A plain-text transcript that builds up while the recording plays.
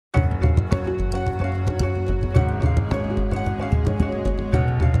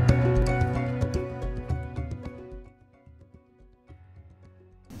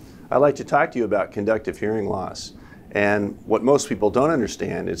I'd like to talk to you about conductive hearing loss. And what most people don't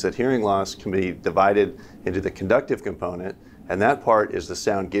understand is that hearing loss can be divided into the conductive component, and that part is the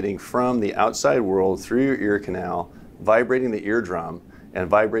sound getting from the outside world through your ear canal, vibrating the eardrum, and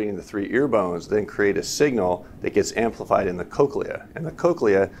vibrating the three ear bones, then create a signal that gets amplified in the cochlea. And the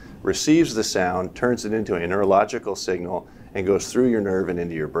cochlea receives the sound, turns it into a neurological signal, and goes through your nerve and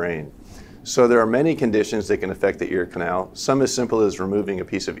into your brain. So there are many conditions that can affect the ear canal, some as simple as removing a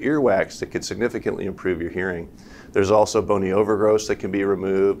piece of earwax that could significantly improve your hearing. There's also bony overgrowth that can be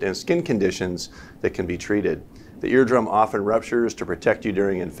removed and skin conditions that can be treated. The eardrum often ruptures to protect you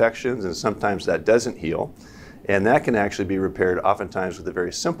during infections, and sometimes that doesn't heal. And that can actually be repaired oftentimes with a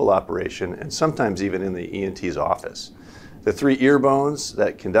very simple operation, and sometimes even in the ENT's office. The three ear bones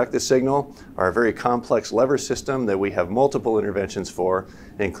that conduct the signal are a very complex lever system that we have multiple interventions for,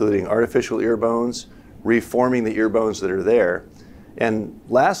 including artificial ear bones, reforming the ear bones that are there. And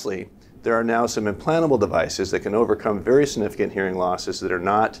lastly, there are now some implantable devices that can overcome very significant hearing losses that are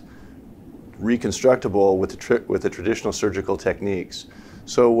not reconstructible with the traditional surgical techniques.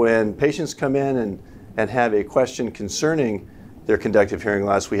 So when patients come in and have a question concerning their conductive hearing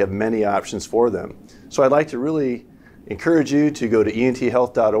loss, we have many options for them. So I'd like to really encourage you to go to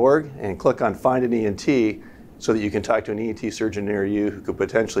enthealth.org and click on Find an ENT so that you can talk to an ENT surgeon near you who could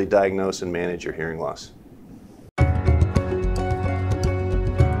potentially diagnose and manage your hearing loss.